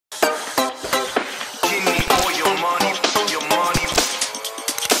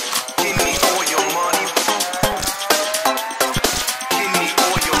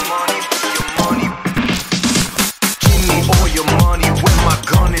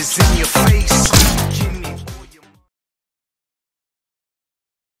is in your face.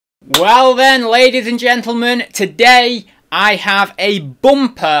 Well then, ladies and gentlemen, today I have a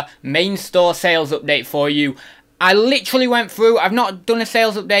bumper main store sales update for you. I literally went through, I've not done a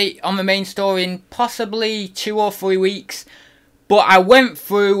sales update on the main store in possibly 2 or 3 weeks, but I went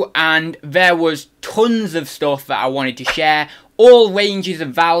through and there was tons of stuff that I wanted to share. All ranges of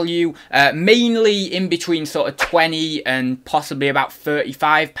value, mainly in between sort of 20 and possibly about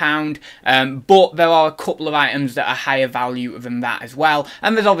 £35, but there are a couple of items that are higher value than that as well,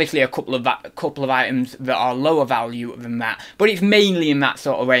 and there's obviously a couple of items that are lower value than that, but it's mainly in that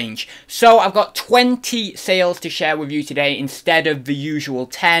sort of range. So I've got 20 sales to share with you today instead of the usual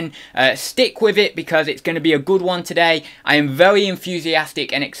 10. Stick with it because it's going to be a good one today. I am very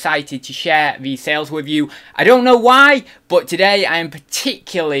enthusiastic and excited to share these sales with you. I don't know why, but today I am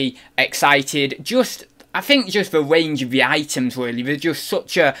particularly excited. I think just the range of the items, really. There's just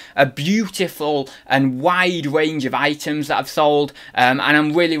such a beautiful and wide range of items that I've sold, and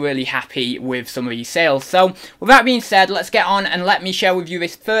I'm really happy with some of these sales. So with that being said, let's get on and let me share with you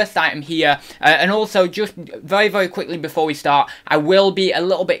this first item here, and also just very quickly before we start, I will be a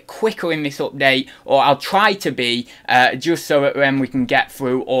little bit quicker in this update, or I'll try to be, just so that then we can get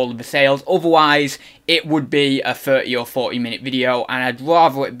through all of the sales. Otherwise it would be a 30 or 40 minute video, and I'd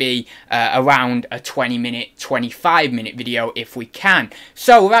rather it be around a 20-minute, 25-minute video if we can.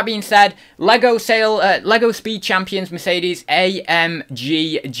 So with that being said, Lego Speed Champions Mercedes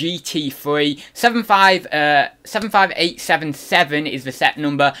AMG GT3 75877 is the set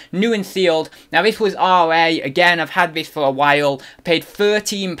number, new and sealed. Now this was RA, again I've had this for a while. I paid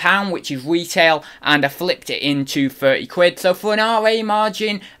 £13, which is retail, and I flipped it into 30 quid. So for an RA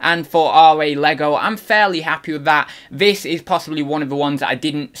margin and for RA Lego, I'm fairly happy with that. This is possibly one of the ones that I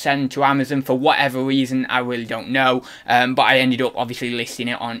didn't send to Amazon for whatever reason, I really don't know, but I ended up obviously listing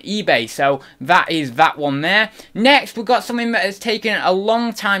it on eBay, so that is that one there. Next we've got something that has taken a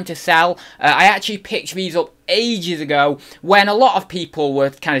long time to sell. I actually picked these up ages ago when a lot of people were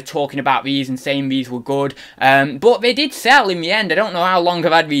kind of talking about these and saying these were good, but they did sell in the end. I don't know how long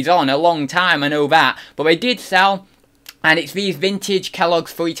I've had these on, a long time, I know that, but they did sell. And it's these vintage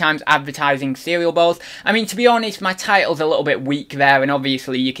Kellogg's 3x advertising cereal bowls. I mean, to be honest, my title's a little bit weak there, and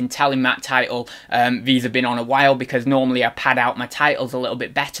obviously you can tell in that title these have been on a while, because normally I pad out my titles a little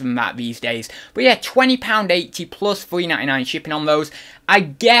bit better than that these days. But yeah, £20.80 plus £3.99 shipping on those. I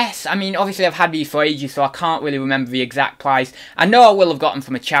guess, I mean, obviously I've had these for ages, so I can't really remember the exact price. I know I will have got them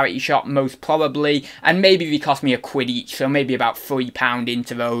from a charity shop, most probably, and maybe they cost me £1 each, so maybe about £3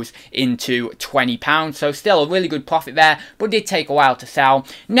 into those, into £20. So still a really good profit there, but it did take a while to sell.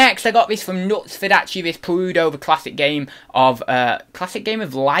 Next, I got this from Knutsford, actually, this Perudo, the classic game of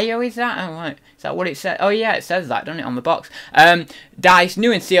Liar, is that? Oh, right. Is that what it says? Oh yeah, it says that, doesn't it, on the box? Dice,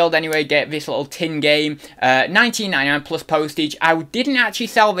 new and sealed anyway, get this little tin game, £19.99 plus postage. I didn't actually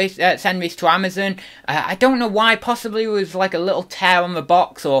send this to Amazon. I don't know why, possibly it was like a little tear on the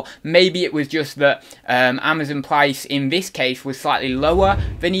box, or maybe it was just that Amazon price in this case was slightly lower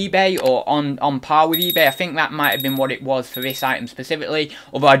than eBay, or on par with eBay. I think that might have been what it was for this item specifically,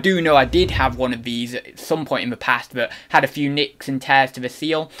 although I do know I did have one of these at some point in the past that had a few nicks and tears to the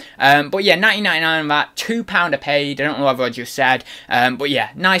seal. But yeah, £19.99 on that, £2 I paid. I don't know whether I just said, but yeah,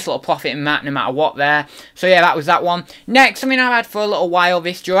 nice little profit in that no matter what there. So yeah, that was that one. Next, something I've had for a little while,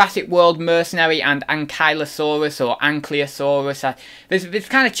 this Jurassic World Mercenary and Ankylosaurus, or Ankylosaurus. There's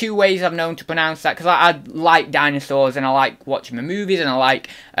kind of two ways I've known to pronounce that, because I like dinosaurs and I like watching the movies, and I like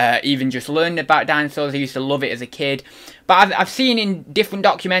even just learning about dinosaurs. I used to love it as a kid. But I've seen in different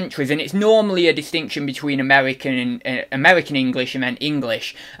documentaries, and it's normally a distinction between American English and then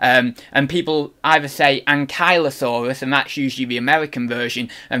English. And people either say Ankylosaurus, and that's usually the American version,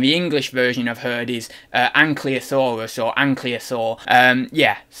 and the English version I've heard is Ankylosaurus or Ankylosaur.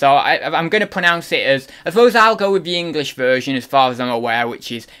 Yeah, so I'm going to pronounce it as, I suppose I'll go with the English version as far as I'm aware,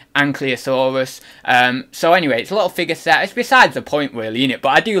 which is Ankylosaurus. So anyway, it's a little figure set. It's besides the point, really, isn't it? But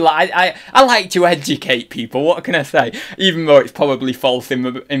I do I like to educate people. What can I say? Even though it's probably false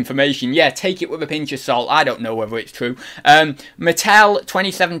information. Yeah, take it with a pinch of salt. I don't know whether it's true. Mattel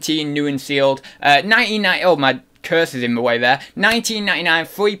 2017 new and sealed. 1990. Oh, my curses in the way there. £19.99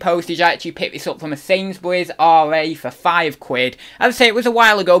 free postage. I actually picked this up from a Sainsbury's RA for £5. As I say, it was a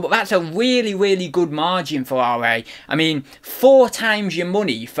while ago, but that's a really good margin for RA. I mean, 4 times your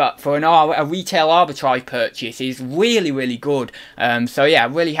money for a retail arbitrage purchase is really good. So yeah,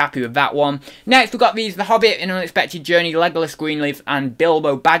 really happy with that one. Next, we've got these The Hobbit, An Unexpected Journey, Legolas Greenleaf and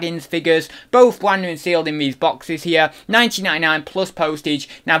Bilbo Baggins figures, both brand new and sealed in these boxes here. £19.99 plus postage.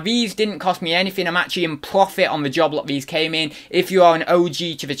 Now these didn't cost me anything. I'm actually in profit on the job lot these came in. If you are an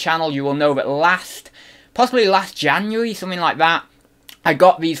OG to the channel, you will know that possibly last January, something like that, I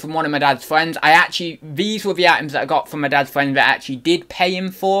got these from one of my dad's friends. These were the items that I got from my dad's friend that I actually did pay him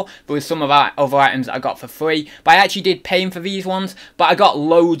for. There was some of our other items that I got for free, but I actually did pay him for these ones. But I got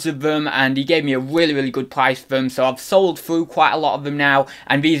loads of them, and he gave me a really, really good price for them. So I've sold through quite a lot of them now,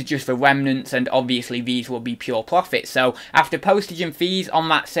 and these are just the remnants, and obviously these will be pure profit. So after postage and fees on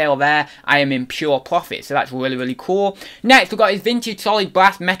that sale there, I am in pure profit. So that's really, really cool. Next, we've got his vintage solid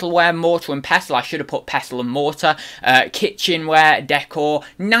brass metalware, mortar and pestle. I should have put pestle and mortar. Kitchenware, decor.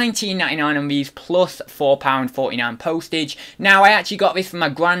 $19.99 on these plus £4.49 postage. Now, I actually got this from my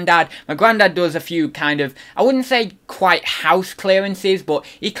granddad. My granddad does a few kind of, I wouldn't say quite house clearances, but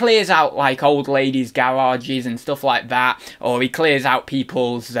he clears out like old ladies' garages and stuff like that, or he clears out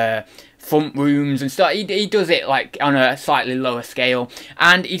people's front rooms and stuff. He does it like on a slightly lower scale,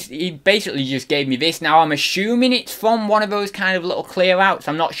 and he basically just gave me this. Now I'm assuming it's from one of those kind of little clear outs.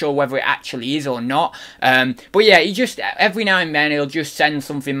 I'm not sure whether it actually is or not, but yeah, he just every now and then he'll just send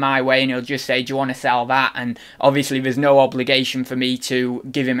something my way, and he'll just say, do you want to sell that? And obviously there's no obligation for me to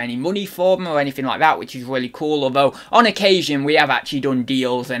give him any money for them or anything like that, which is really cool. Although on occasion we have actually done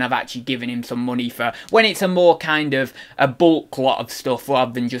deals, and I've actually given him some money for when it's a more kind of a bulk lot of stuff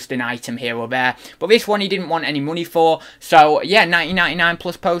rather than just an item here or there. But this one he didn't want any money for, so yeah, $19.99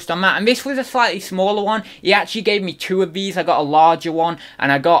 plus post on that. And this was a slightly smaller one. He actually gave me two of these. I got a larger one,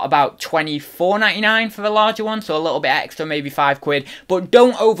 and I got about $24.99 for the larger one, so a little bit extra, maybe £5. But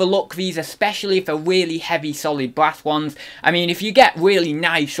don't overlook these, especially for really heavy solid brass ones. I mean, if you get really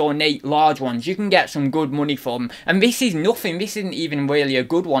nice ornate large ones, you can get some good money for them, and this is nothing. This isn't even really a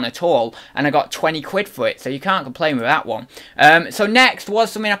good one at all, and I got £20 for it, so you can't complain with that one. So next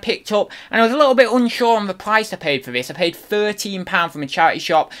was something I picked up, and I was a little bit unsure on the price I paid for this. I paid £13 from a charity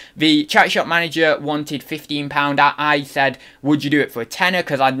shop. The charity shop manager wanted £15. I said, would you do it for a tenner?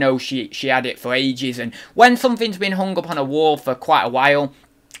 Because I know she had it for ages, and when something's been hung up on a wall for quite a while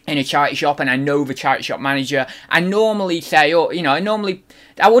in a charity shop, and I know the charity shop manager, I normally say, oh, you know,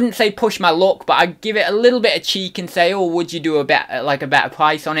 I wouldn't say push my luck, but I give it a little bit of cheek and say, oh, would you do a better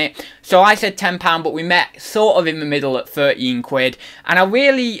price on it? So I said £10, but we met sort of in the middle at £13, and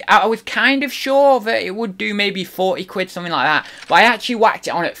I was kind of sure that it would do maybe £40, something like that, but I actually whacked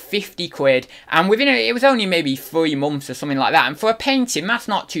it on at £50, and within it was only maybe 3 months or something like that. And for a painting, that's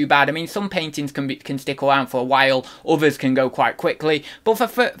not too bad. I mean, some paintings can stick around for a while, others can go quite quickly, but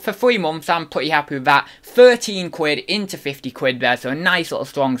for 3 months, I'm pretty happy with that. £13 into £50 there, so a nice little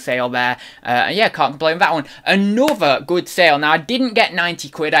strong sale there. Yeah, can't complain with that one. Another good sale. Now, I didn't get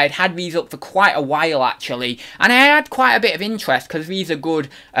 £90. I had these up for quite a while actually, and I had quite a bit of interest because these are good,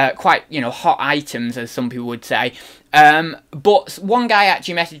 quite, you know, hot items, as some people would say. But one guy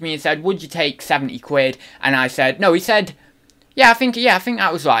actually messaged me and said, would you take £70? And I said no. He said, yeah, I think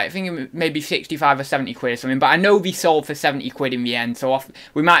that was right. I think it maybe 65 or 70 quid or something. But I know they sold for 70 quid in the end, so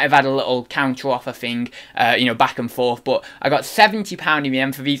we might have had a little counter offer thing, you know, back and forth. But I got £70 in the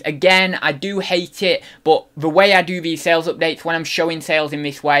end for these. Again, I do hate it, but the way I do these sales updates, when I'm showing sales in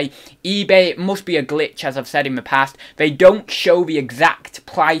this way, eBay, it must be a glitch, as I've said in the past. They don't show the exact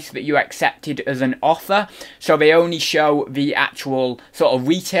price that you accepted as an offer, so they only show the actual sort of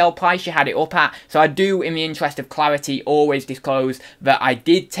retail price you had it up at. So I do, in the interest of clarity, always disclose that I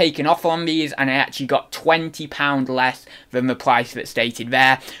did take an offer on these, and I actually got £20 less than the price that's stated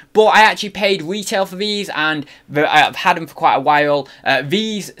there. But I actually paid retail for these, and I've had them for quite a while.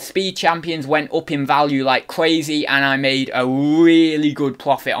 These Speed Champions went up in value like crazy, and I made a really good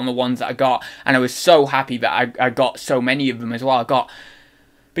profit on the ones that I got, and I was so happy that I got so many of them as well. I got,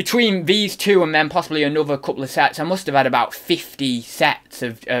 between these two and then possibly another couple of sets, I must have had about 50 sets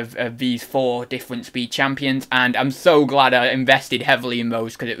of these 4 different Speed Champions, and I'm so glad I invested heavily in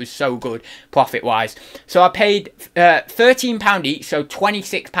those because it was so good profit-wise. So I paid £13 each, so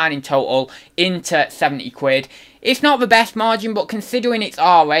 £26 in total, into 70 quid. It's not the best margin, but considering it's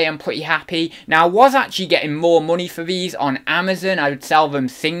RA, I'm pretty happy. Now, I was actually getting more money for these on Amazon. I would sell them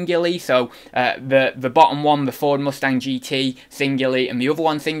singly, so the bottom one, the Ford Mustang GT, singly, and the other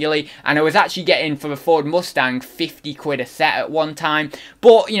one singly. And I was actually getting, for the Ford Mustang, 50 quid a set at one time.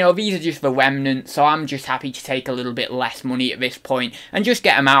 But, you know, these are just the remnants, so I'm just happy to take a little bit less money at this point and just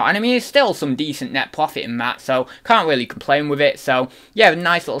get them out. And I mean, there's still some decent net profit in that, so can't really complain with it. So, yeah,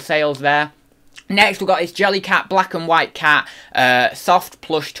 nice little sales there. Next, we've got this Jellycat black and white cat, soft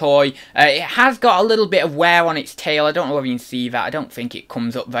plush toy. It has got a little bit of wear on its tail. I don't know if you can see that. I don't think it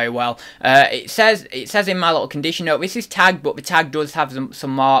comes up very well. It says in my little condition note, this is tagged, but the tag does have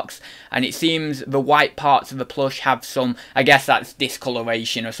some marks, and it seems the white parts of the plush have some, I guess that's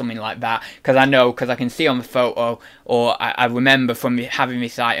discoloration or something like that, because I can see on the photo, or I remember from having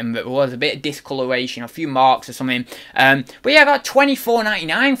this item that there was a bit of discoloration, a few marks or something. But yeah, I got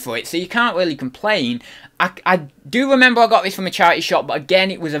 $24.99 for it, so you can't really complain. I do remember I got this from a charity shop, but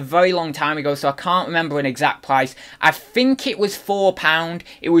again, it was a very long time ago, so I can't remember an exact price. I think it was £4.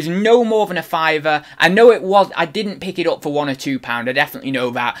 It was no more than a £5. I know it was, I didn't pick it up for £1 or £2, I definitely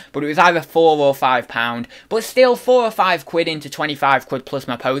know that, but it was either £4 or £5. But still, 4 or 5 quid into 25 quid plus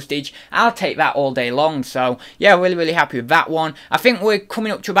my postage, I'll take that all day long. So yeah, really happy with that one. I think we're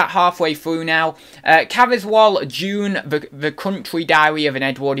coming up to about halfway through now. Caverswall June, the Country Diary of an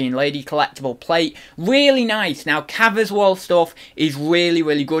Edwardian Lady collectible plate. Really nice. Now, Caverswall stuff is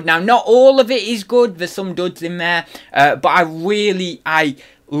really good. Now, not all of it is good. There's some duds in there. But I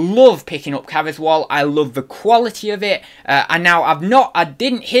love picking up Caverswall. I love the quality of it. And now I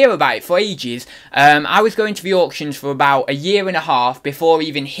didn't hear about it for ages. I was going to the auctions for about a year and a half before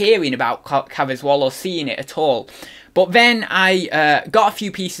even hearing about Caverswall or seeing it at all. But then I got a few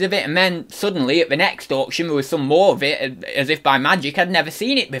pieces of it, and then suddenly at the next auction there was some more of it, as if by magic. I'd never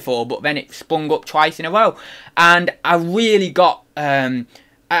seen it before, but then it sprung up twice in a row. And I really got...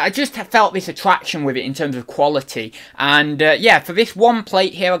 I just felt this attraction with it in terms of quality. And yeah, for this one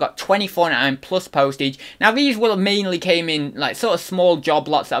plate here, I got $24.99 plus postage. Now, these will have mainly came in like sort of small job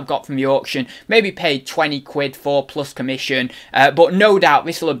lots that I've got from the auction. Maybe paid 20 quid for plus commission. But no doubt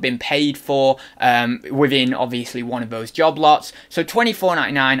this will have been paid for within, obviously, one of those job lots. So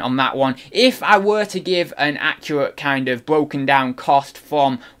 $24.99 on that one. If I were to give an accurate kind of broken down cost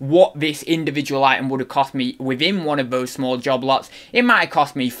from what this individual item would have cost me within one of those small job lots, it might have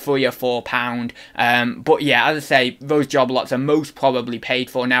cost me £3 or £4. But yeah, as I say, those job lots are most probably paid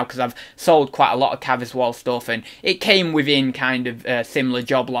for now because I've sold quite a lot of Caverswall stuff, and it came within kind of similar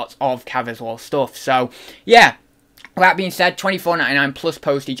job lots of Caverswall stuff. So yeah. That being said, $24.99 plus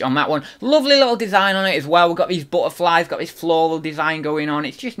postage on that one. Lovely little design on it as well. We've got these butterflies, got this floral design going on.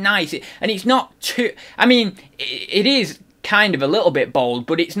 It's just nice. And it's not too... I mean, it is kind of a little bit bold,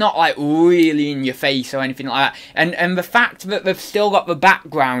 but it's not like really in your face or anything like that. And the fact that they've still got the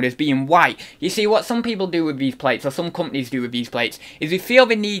background as being white, you see what some people do with these plates, or some companies do with these plates, is they feel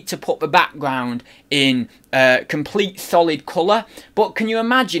the need to put the background in complete solid colour. But can you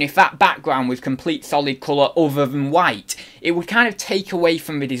imagine if that background was complete solid colour other than white? It would kind of take away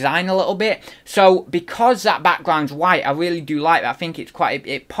from the design a little bit. So because that background's white, I really do like that. I think it's quite,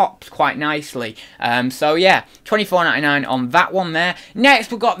 it pops quite nicely. So yeah, $24.99 on that one there.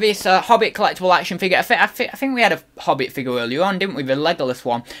 Next, we've got this Hobbit collectible action figure. I think we had a Hobbit figure earlier on, didn't we? The Legolas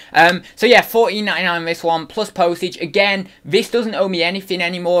one. So yeah, $14.99 this one, plus postage. Again, this doesn't owe me anything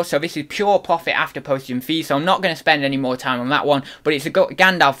anymore, so this is pure profit after postage and fees, so I'm not going to spend any more time on that one. But it's a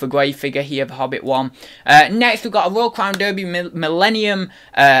Gandalf the Grey figure here, the Hobbit one. Next, we've got a Royal Crown Derby Millennium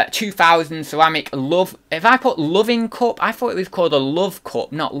 2000 ceramic love. If I put loving cup, I thought it was called a love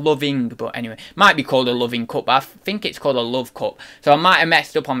cup, not loving, but anyway, might be called a loving cup, but I think it's called a love cup. So I might have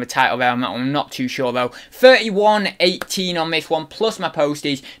messed up on the title there on that one, I'm not too sure though. $31.18 on this one, plus my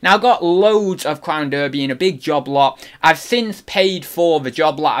postage. Now I've got loads of Crown Derby in a big job lot. I've since paid for the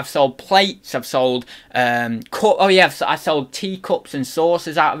job lot. I've sold plates, I've sold oh yeah, I sold teacups and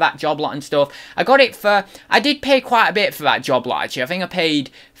saucers out of that job lot and stuff. I got it for, I did pay quite a bit for that job lot actually. I think I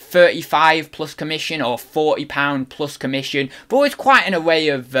paid £35 plus commission or £40 plus commission, but it's quite an array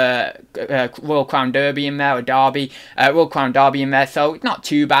of Royal Crown Derby in there, or Derby, Royal Crown Derby in there, so it's not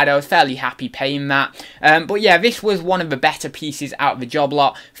too bad. I was fairly happy paying that. But yeah, this was one of the better pieces out of the job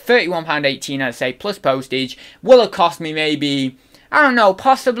lot. £31.18 I'd say, plus postage. Will have cost me maybe, I don't know,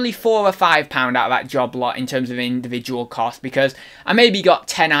 possibly £4 or £5 out of that job lot in terms of individual cost, because I maybe got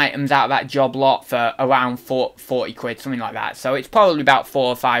 10 items out of that job lot for around 40 quid, something like that. So it's probably about 4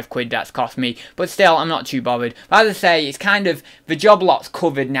 or 5 quid that's cost me, but still, I'm not too bothered. But as I say, it's kind of, the job lot's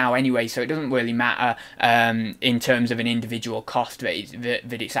covered now anyway, so it doesn't really matter in terms of an individual cost that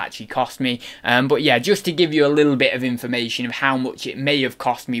it's actually cost me. But yeah, just to give you a little bit of information of how much it may have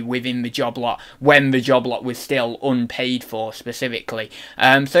cost me within the job lot when the job lot was still unpaid for specifically.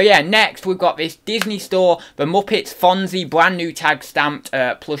 So yeah, next we've got this Disney Store, the Muppets Fonzie brand new tag stamped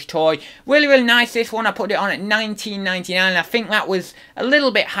plush toy. Really nice, this one. I put it on at $19.99. I think that was a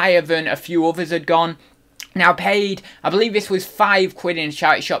little bit higher than a few others had gone. Now paid, I believe this was £5 in a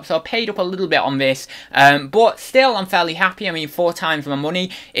charity shop, so I paid up a little bit on this, but still I'm fairly happy. I mean, 4 times my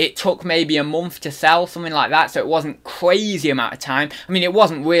money. It took maybe a month to sell, something like that, so it wasn't crazy amount of time. I mean, it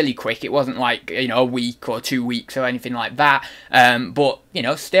wasn't really quick, it wasn't like, you know, a week or 2 weeks or anything like that, but, you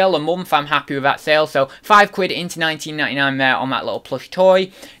know, still a month, I'm happy with that sale. So £5 into 19.99 there on that little plush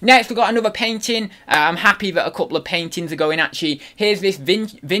toy. Next we've got another painting. I'm happy that a couple of paintings are going. Actually, here's this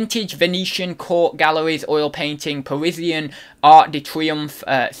vintage Venetian court galleries oil painting, Parisian Arc de Triomphe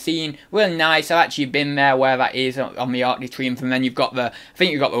scene. Really nice. I've actually been there where that is on the Arc de Triomphe, and then you've got the, I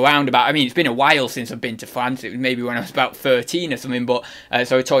think you've got the roundabout. I mean, it's been a while since I've been to France. It was maybe when I was about 13 or something, but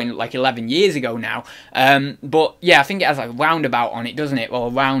so we're talking like 11 years ago now. But yeah, I think it has like a roundabout on it, doesn't it?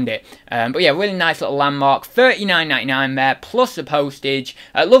 Or around it. But yeah, really nice little landmark. £39.99 there plus the postage.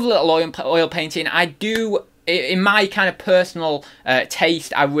 Lovely little oil painting. I do, in my kind of personal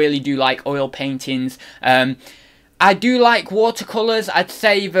taste, I really do like oil paintings. I do like watercolours. I'd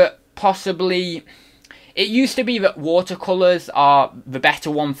say that possibly, it used to be that watercolours are the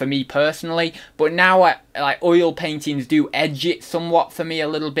better one for me personally, but now like oil paintings do edge it somewhat for me a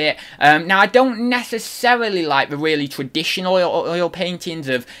little bit. Now I don't necessarily like the really traditional oil paintings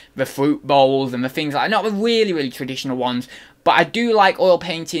of the fruit bowls and the things like that, not the really traditional ones. But I do like oil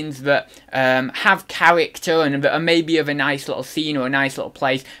paintings that have character and that are maybe of a nice little scene or a nice little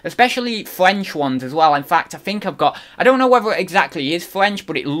place. Especially French ones as well. In fact, I think I've got, I don't know whether it exactly is French,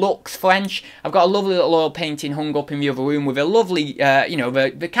 but it looks French. I've got a lovely little oil painting hung up in the other room with a lovely, you know,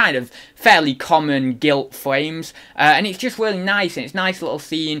 the kind of fairly common gilt frames. And it's just really nice, and it's a nice little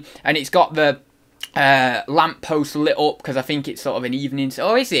scene. And it's got the lamppost lit up because I think it's sort of an evening.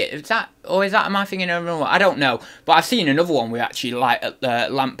 Or is it? Is that? Or is that, am I thinking of another one? I don't know. But I've seen another one with actually like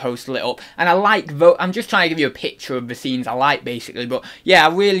lamppost lit up. And I like those. I'm just trying to give you a picture of the scenes I like, basically. But yeah,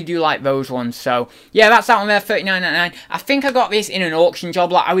 I really do like those ones. So yeah, that's that one there, £39.99. I think I got this in an auction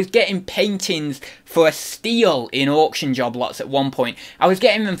job lot. I was getting paintings for a steal in auction job lots at one point. I was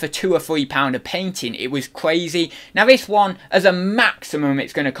getting them for £2 or £3 a painting. It was crazy. Now this one, as a maximum,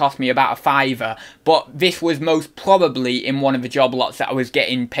 it's going to cost me about a £5. But this was most probably in one of the job lots that I was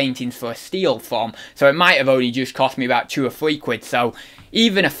getting paintings for a steal from, so it might have only just cost me about £2 or £3. So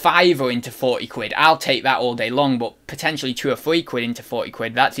even a £5 into £40, I'll take that all day long. But potentially £2 or £3 into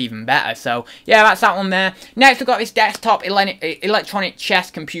 £40, that's even better. So yeah, that's that one there. Next we've got this desktop electronic chess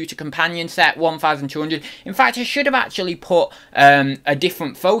computer companion set, 1200. In fact, I should have actually put a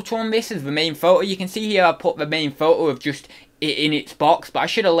different photo on this as the main photo. You can see here I put the main photo of just in its box, but I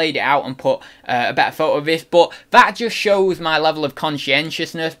should have laid it out and put a better photo of this. But that just shows my level of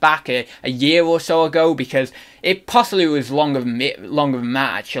conscientiousness back a year or so ago, because it possibly was longer than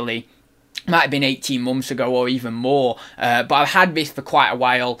that actually. Might have been 18 months ago or even more, but I've had this for quite a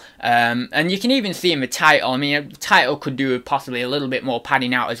while, and you can even see in the title, I mean, the title could do with possibly a little bit more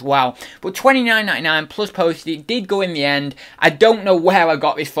padding out as well, but £29.99 plus postage. It did go in the end. I don't know where I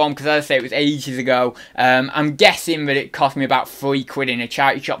got this from, because as I say, it was ages ago. I'm guessing that it cost me about £3 in a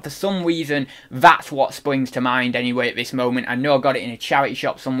charity shop. For some reason, that's what springs to mind anyway at this moment. I know I got it in a charity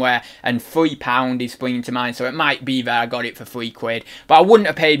shop somewhere, and £3 is springing to mind, so it might be that I got it for £3, but I wouldn't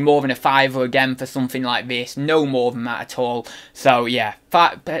have paid more than a £5 again for something like this, no more than that at all. So yeah,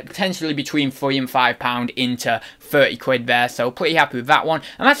 potentially between £3 and £5 into £30 there, so pretty happy with that one.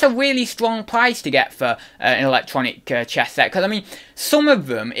 And that's a really strong price to get for an electronic chess set, because I mean, some of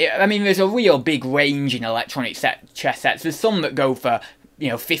them, I mean, there's a real big range in electronic chess sets. There's some that go for, you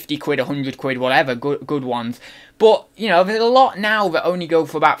know, £50, £100, whatever, good ones. But, you know, there's a lot now that only go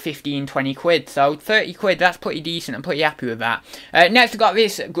for about 15, 20 quid. So £30, that's pretty decent. I'm pretty happy with that. Next, we've got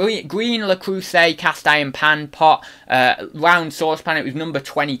this green Le Creuset cast iron pan pot, round saucepan. It was number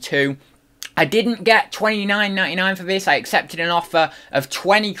 22. I didn't get £29.99 for this. I accepted an offer of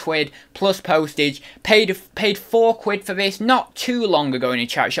 £20 plus postage. Paid £4 for this not too long ago in a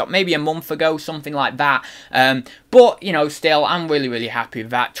charity shop, maybe a month ago, something like that. But, you know, still, I'm really happy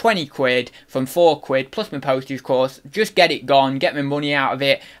with that. £20 from £4 plus my postage, of course. Just get it gone, get my money out of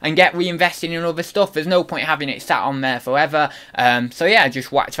it, and get reinvesting in other stuff. There's no point having it sat on there forever. So yeah,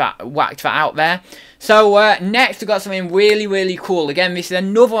 just whacked that out there. So next we've got something really cool. Again, this is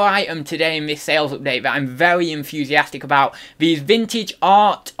another item today in this sales update that I'm very enthusiastic about. These vintage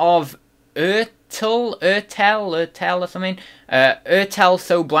art of Ertel or something. Ertel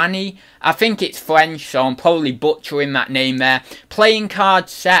Sobrani. I think it's French, so I'm probably butchering that name there. Playing card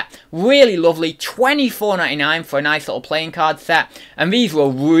set. Really lovely. £24.99 for a nice little playing card set. And these were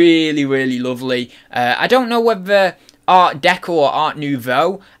really lovely. I don't know whether Art Deco or Art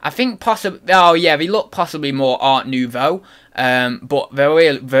Nouveau. I think possibly, oh yeah, they look possibly more Art Nouveau. but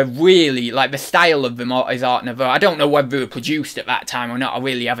they're really, like, the style of them is Art Nouveau. I don't know whether they were produced at that time or not. I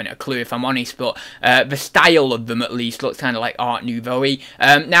really haven't a clue, if I'm honest, but the style of them at least looks kind of like Art Nouveau-y.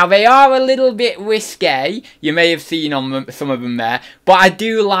 Now they are a little bit risque. You may have seen on them, some of them there, but I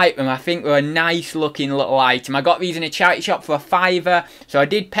do like them. I think they're a nice looking little item. I got these in a charity shop for £5, so I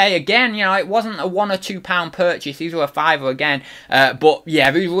did pay again. You know, it wasn't a £1 or £2 purchase. These were a £5 again, but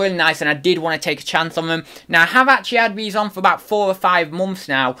yeah, these were really nice, and I did want to take a chance on them. Now I have actually had these on for about 4 or 5 months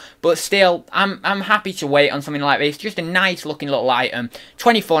now, but still, I'm happy to wait on something like this. Just a nice looking little item,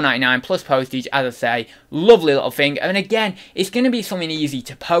 £24.99 plus postage. As I say, lovely little thing, and again, it's going to be something easy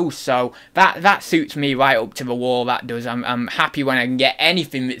to post, so that suits me right up to the wall. That does. I'm happy when I can get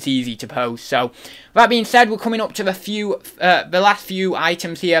anything that's easy to post. So that being said, we're coming up to the last few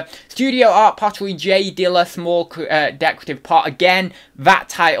items here. Studio Art Pottery J. Diller Small Decorative Pot. Again, that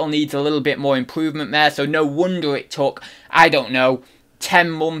title needs a little bit more improvement there, so no wonder it took, I don't know,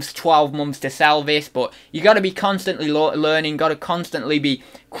 10 months, 12 months to sell this. But you got to be constantly learning, got to constantly be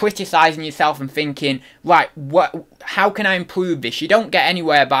criticizing yourself and thinking, right, how can I improve this? You don't get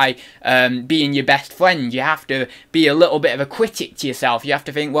anywhere by being your best friend. You have to be a little bit of a critic to yourself. You have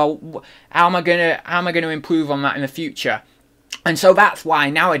to think, well, how am I gonna improve on that in the future? And so that's why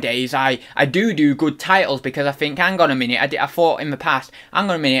nowadays I do good titles, because I think, hang on a minute, I thought in the past, hang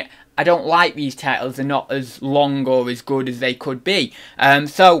on a minute, I don't like these titles, they're not as long or as good as they could be.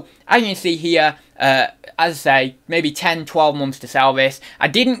 So as you can see here, as I say, maybe 10-12 months to sell this. I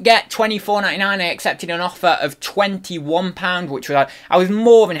didn't get £24.99, I accepted an offer of £21, which I was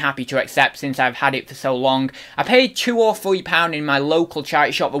more than happy to accept since I've had it for so long. I paid £2 or £3 in my local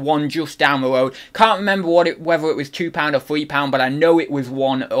charity shop, the one just down the road. Can't remember whether it was £2 or £3, but I know it was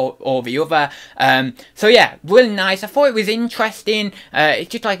one or the other. So yeah, really nice. I thought it was interesting. It's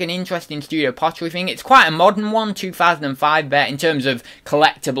just like an interesting studio pottery thing. It's quite a modern one, 2005 there, in terms of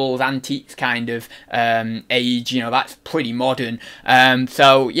collectibles, antiques kind of age, you know, that's pretty modern.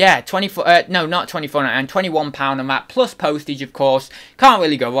 So yeah, no, not £24.99, £21 on that, plus postage, of course. Can't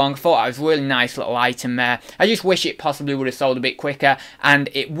really go wrong. Thought it was a really nice little item there. I just wish it possibly would have sold a bit quicker, and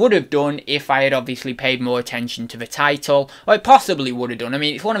it would have done if I had obviously paid more attention to the title, or it possibly would have done. I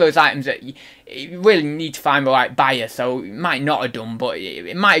mean, it's one of those items that you really need to find the right buyer, so it might not have done, but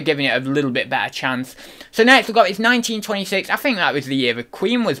it might have given it a little bit better chance. So next we've got this 1926. I think that was the year the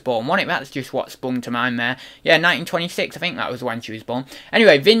Queen was born, wasn't it? That's just what sprung to mind there. Yeah, 1926, I think that was when she was born.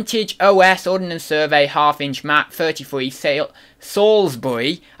 Anyway, Vintage OS Ordnance Survey half-inch map, 33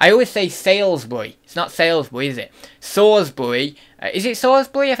 Salisbury. I always say Salisbury. It's not Salisbury, is it? Salisbury. Is it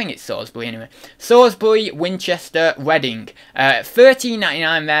Salisbury? I think it's Salisbury anyway. Salisbury, Winchester, Reading.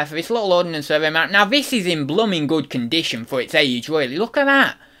 £13.99 there for this little Ordnance Survey map. Now this is in blooming good condition for its age, really. Look at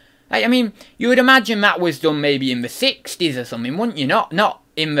that. I mean, you would imagine that was done maybe in the 60s or something, wouldn't you? Not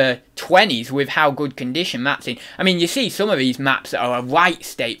in the 20s with how good condition that's in. I mean, you see some of these maps that are a right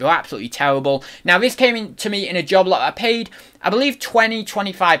state, they're absolutely terrible. Now, this came in to me in a job lot I paid, I believe,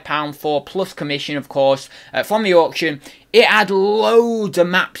 £25 for, plus commission, of course, from the auction. It had loads of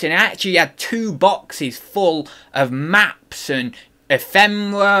maps in it. It actually had 2 boxes full of maps and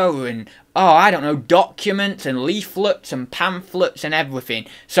ephemera and, oh, I don't know, documents and leaflets and pamphlets and everything.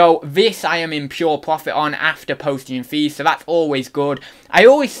 So this I am in pure profit on after postage and fees, so that's always good. I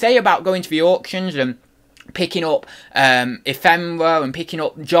always say about going to the auctions and picking up ephemera and picking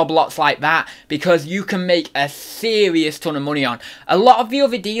up job lots like that, because you can make a serious ton of money on. A lot of the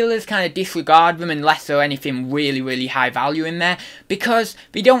other dealers kind of disregard them unless there's anything really high value in there, because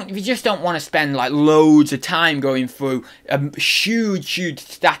they just don't want to spend like loads of time going through a huge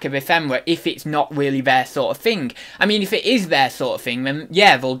stack of ephemera if it's not really their sort of thing. I mean, if it is their sort of thing, then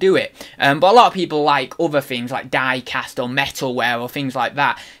yeah, they'll do it. But a lot of people like other things like die cast or metalware or things like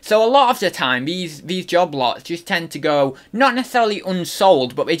that. So a lot of the time these job lots just tend to go not necessarily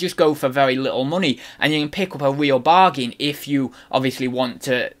unsold, but they just go for very little money, and you can pick up a real bargain if you obviously want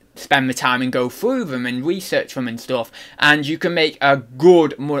to spend the time and go through them and research them and stuff, and you can make a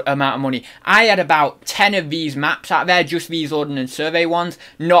good amount of money. I had about 10 of these maps out there, just these Ordnance Survey ones.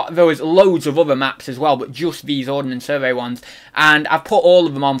 There was loads of other maps as well, but just these Ordnance Survey ones, and I've put all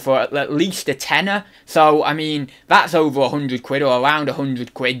of them on for at least a tenner. So I mean, that's over 100 quid, or around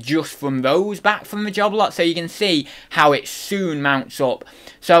 100 quid just from those back from the job lot, so you can see how it soon mounts up.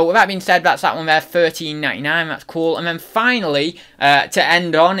 So with that being said, that's that one there, £13.99, that's cool. And then finally, to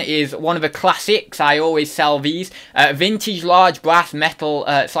end on, is one of the classics. I always sell these. Vintage large brass metal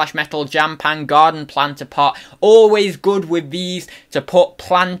 / metal jam pan garden planter pot. Always good with these to put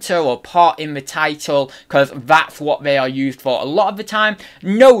planter or pot in the title, because that's what they are used for a lot of the time.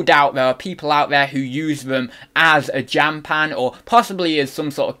 No doubt there are people out there who use them as a jam pan, or possibly as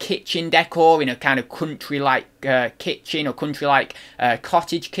some sort of kitchen decor in a kind of country-like kitchen, or country-like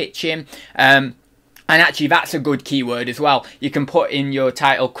cottage kitchen. And actually, that's a good keyword as well. You can put in your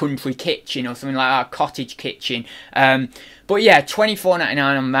title country kitchen or something like that, cottage kitchen. But yeah,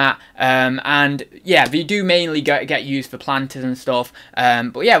 $24.99 on that. And yeah, they do mainly get used for planters and stuff.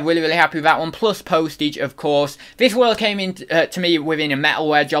 But yeah, really, really happy with that one. Plus postage, of course. This will came in to me within a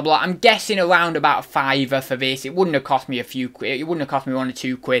metalware job lot. I'm guessing around about $5 for this. It wouldn't have cost me a few quid. It wouldn't have cost me £1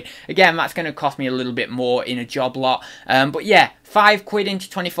 or £2. Again, that's going to cost me a little bit more in a job lot. But yeah, £5 into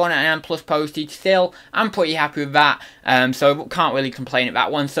 $24.99 plus postage. Still, I'm pretty happy with that. So can't really complain at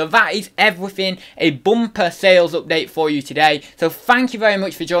that one. So that is everything. A bumper sales update for you today. So thank you very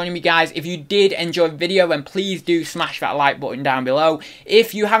much for joining me, guys. If you did enjoy the video, then please do smash that like button down below.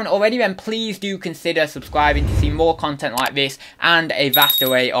 If you haven't already, then please do consider subscribing to see more content like this and a vast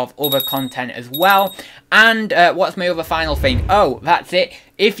array of other content as well. And what's my other final thing? Oh, that's it.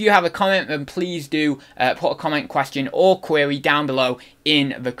 If you have a comment, then please do put a comment, question or query down below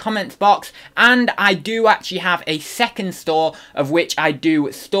in the comments box. And I do actually have a second store, of which I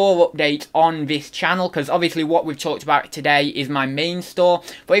do store updates on this channel, because obviously what we've talked about today is my main store.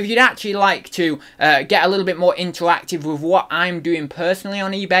 But if you'd actually like to get a little bit more interactive with what I'm doing personally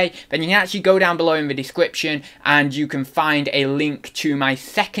on eBay, then you can actually go down below in the description and you can find a link to my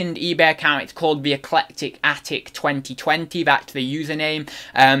second eBay account. It's called the Eclectic Attic 2020. That's the username.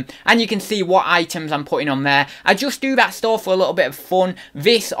 And you can see what items I'm putting on there. I just do that store for a little bit of fun.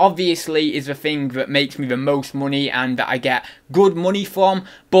 This obviously is the thing that makes me the most money and that I get good money from,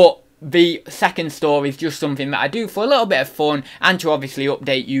 but the second store is just something that I do for a little bit of fun, and to obviously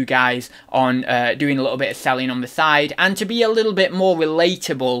update you guys on doing a little bit of selling on the side, and to be a little bit more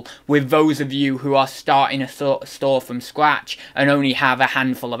relatable with those of you who are starting a store from scratch and only have a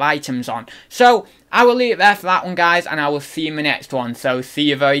handful of items on. So I will leave it there for that one, guys, and I will see you in the next one. So see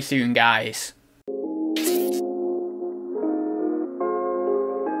you very soon, guys.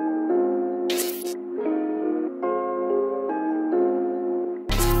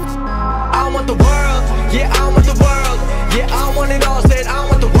 I want the world, yeah, I want the world, yeah, I want it all, said I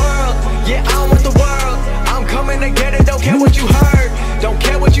want the world, yeah, I want the world, I'm coming to get it, don't care what you heard, don't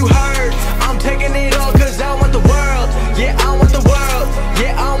care what you heard, I'm taking it all cause I want the world, yeah, I want the world,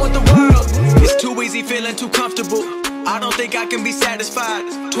 yeah, I want the world. It's too easy, feeling too comfortable, I don't think I can be satisfied,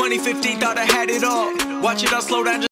 2015 thought I had it all, watch it all slow down.